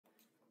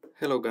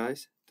Hello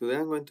guys, today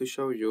I'm going to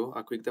show you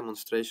a quick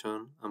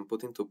demonstration and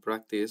put into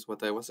practice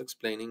what I was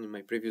explaining in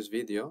my previous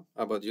video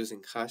about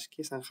using hash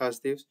keys and hash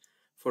diffs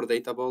for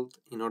Data Vault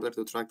in order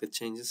to track the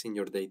changes in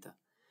your data.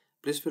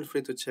 Please feel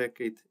free to check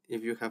it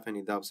if you have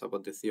any doubts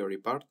about the theory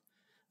part,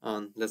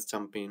 and let's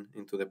jump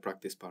into the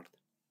practice part.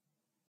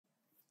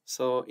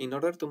 So in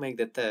order to make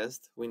the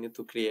test, we need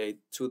to create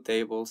two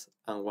tables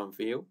and one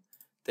view.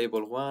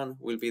 Table 1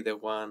 will be the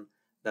one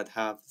that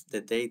has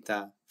the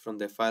data from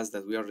the files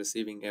that we are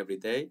receiving every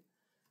day.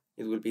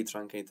 It will be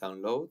truncate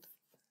download.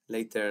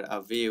 Later,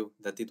 a view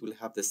that it will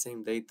have the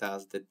same data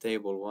as the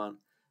table 1,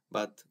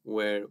 but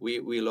where we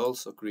will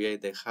also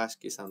create the hash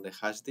keys and the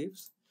hash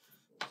diffs.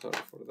 Sorry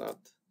for that.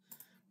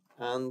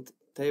 And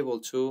table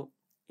 2,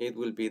 it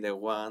will be the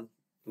one,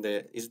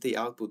 is the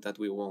output that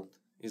we want.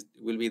 It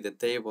will be the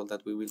table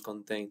that we will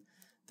contain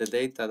the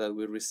data that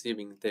we're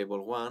receiving in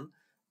table 1,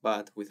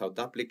 but without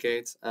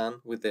duplicates and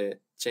with the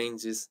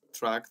changes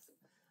tracked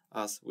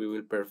as we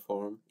will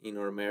perform in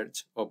our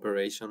merge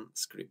operation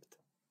script.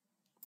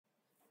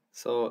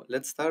 So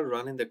let's start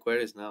running the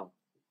queries now.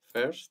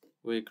 First,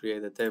 we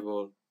create the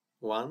table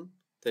 1,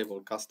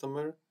 table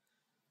customer.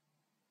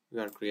 We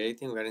are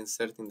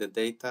inserting the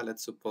data.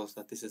 Let's suppose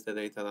that this is the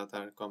data that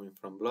are coming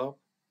from blob.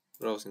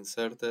 Rows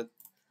inserted,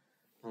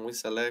 and we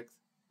select,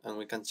 and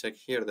we can check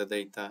here the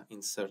data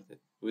inserted.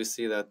 We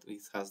see that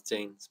it has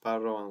Jane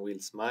Sparrow and Will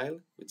Smile,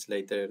 which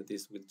later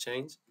this will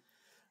change.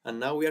 And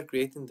now we are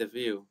creating the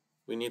view.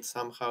 We need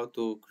somehow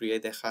to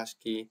create a hash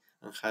key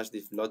and hash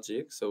diff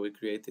logic, so we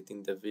create it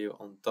in the view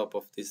on top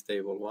of this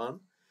table 1.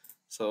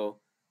 So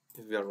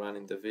if we are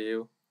running the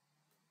view,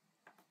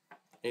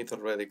 it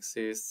already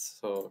exists,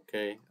 so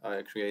okay,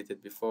 I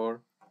created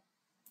before.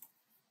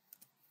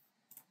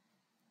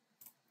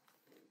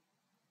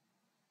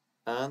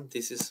 And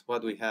this is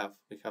what we have.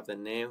 We have the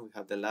name, we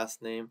have the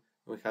last name,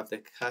 we have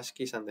the hash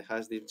keys and the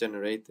hash diff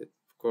generated.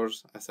 Of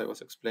course, as I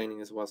was explaining,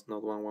 it was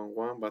not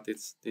 111, but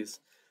it's this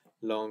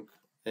long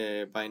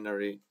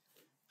binary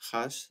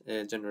hash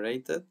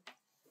generated.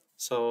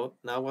 So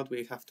now what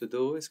we have to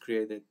do is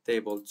create a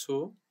table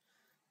 2.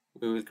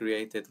 We will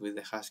create it with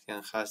the hash key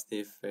and hash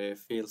diff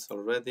fields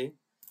already.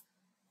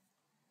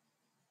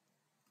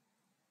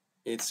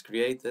 It's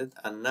created,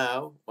 and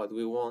now what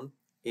we want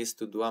is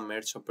to do a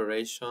merge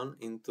operation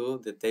into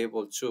the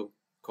table 2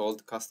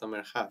 called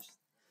customer hash.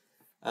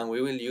 And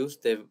we will use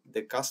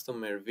the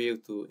customer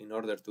view in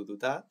order to do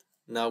that.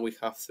 Now we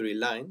have 3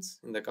 lines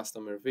in the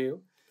customer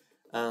view,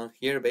 and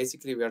here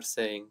basically we are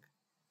saying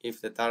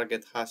if the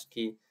target hash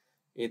key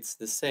it's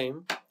the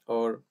same,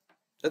 or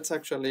let's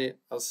actually,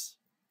 as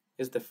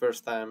is the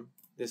first time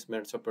this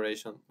merge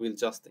operation, we'll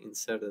just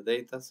insert the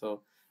data,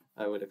 so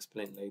I will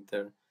explain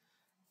later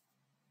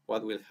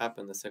what will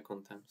happen the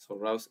second time. So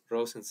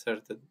rows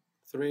inserted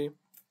 3.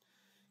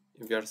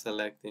 If we are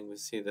selecting, we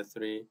see the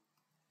 3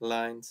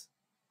 lines,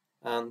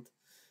 and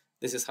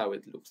this is how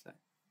it looks like.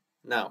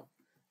 Now,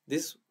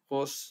 this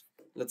was,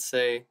 let's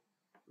say,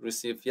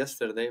 received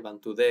yesterday,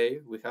 but today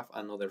we have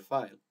another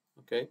file,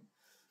 okay?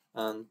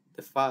 And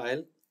the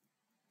file,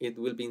 it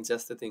will be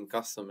ingested in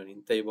customer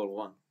in table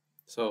 1.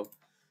 So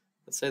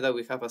let's say that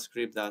we have a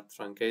script that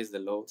truncates the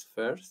loads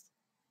first,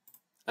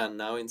 and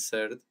now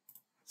insert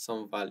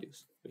some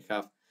values. We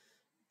have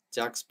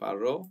Jack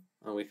Sparrow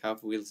and we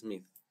have Will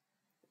Smith.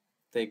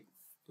 Take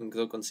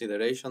into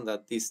consideration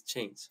that this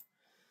changed.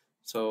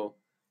 So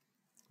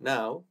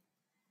now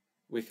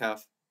we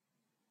have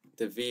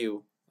the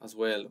view as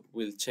well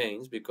will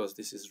change because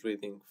this is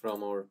reading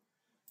from our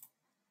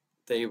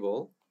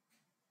table.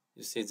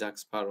 You see Jack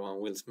Sparrow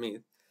and Will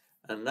Smith.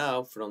 And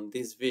now from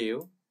this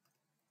view,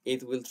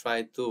 it will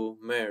try to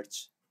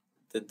merge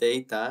the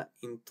data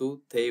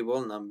into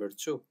table number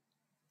 2.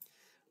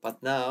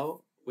 But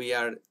now we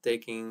are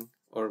taking,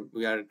 or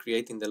we are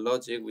creating the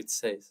logic which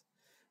says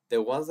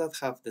the ones that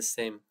have the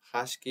same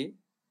hash key,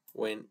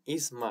 when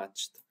is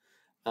matched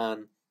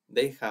and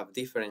they have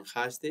different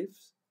hash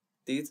diffs,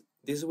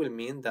 this will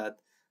mean that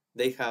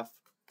they have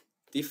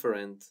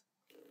different,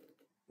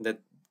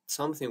 that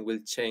something will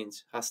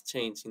change, has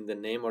changed in the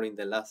name or in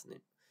the last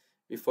name.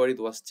 Before it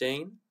was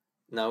Jane,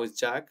 now it's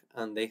Jack,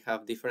 and they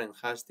have different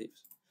hash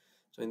diffs.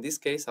 So in this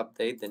case,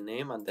 update the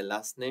name and the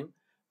last name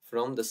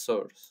from the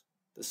source.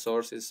 The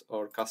source is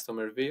our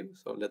customer view,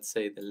 so let's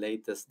say the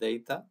latest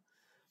data.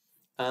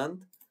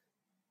 And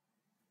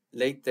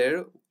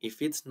later,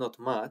 if it's not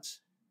matched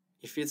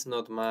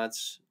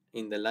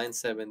in the line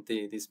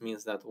 70, this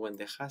means that when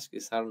the hash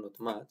keys are not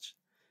matched,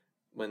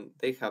 when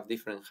they have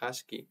different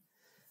hash key,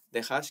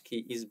 the hash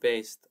key is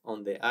based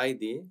on the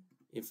ID.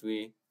 If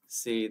we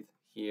see it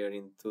here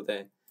into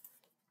the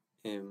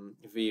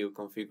view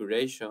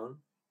configuration,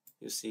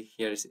 you see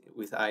here is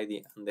with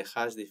ID, and the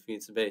hash diff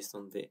is based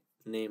on the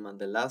name and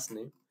the last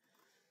name.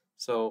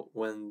 So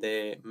when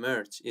the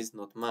merge is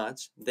not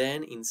matched,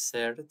 then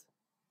insert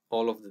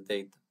all of the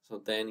data.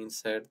 So then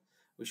insert,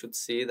 we should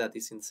see that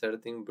it's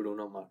inserting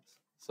Bruno Mars.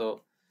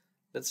 So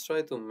let's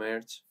try to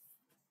merge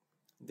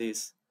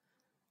this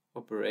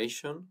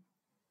operation.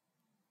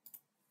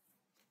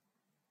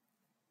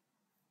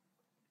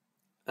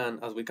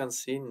 And as we can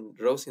see,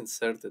 rows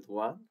inserted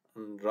 1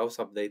 and rows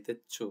updated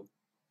 2.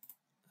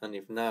 And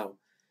if now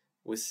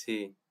we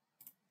see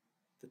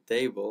the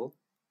table,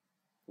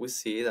 we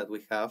see that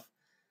we have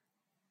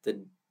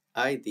the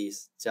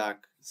IDs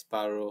Jack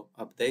Sparrow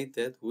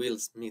updated, Will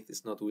Smith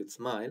is not Will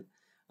Smile,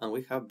 and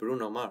we have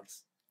Bruno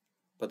Mars.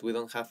 But we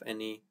don't have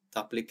any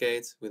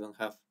duplicates, we don't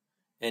have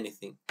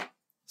anything.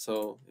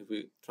 So if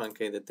we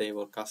truncate the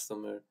table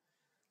customer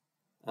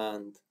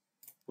and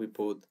we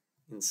put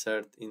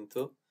insert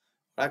into,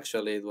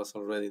 actually it was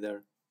already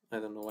there. I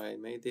don't know why I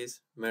made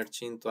this.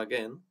 Merge into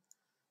again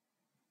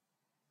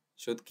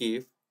should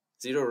give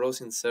 0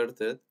 rows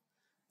inserted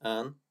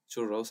and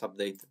 2 rows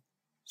updated.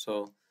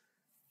 So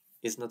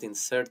it's not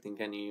inserting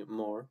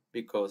anymore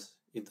because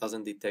it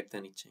doesn't detect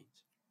any change.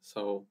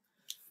 So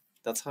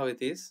that's how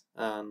it is,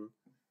 and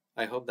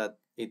I hope that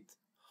it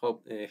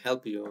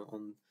help you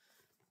on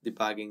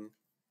debugging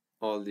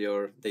all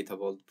your data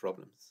vault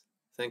problems.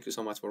 Thank you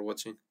so much for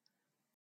watching.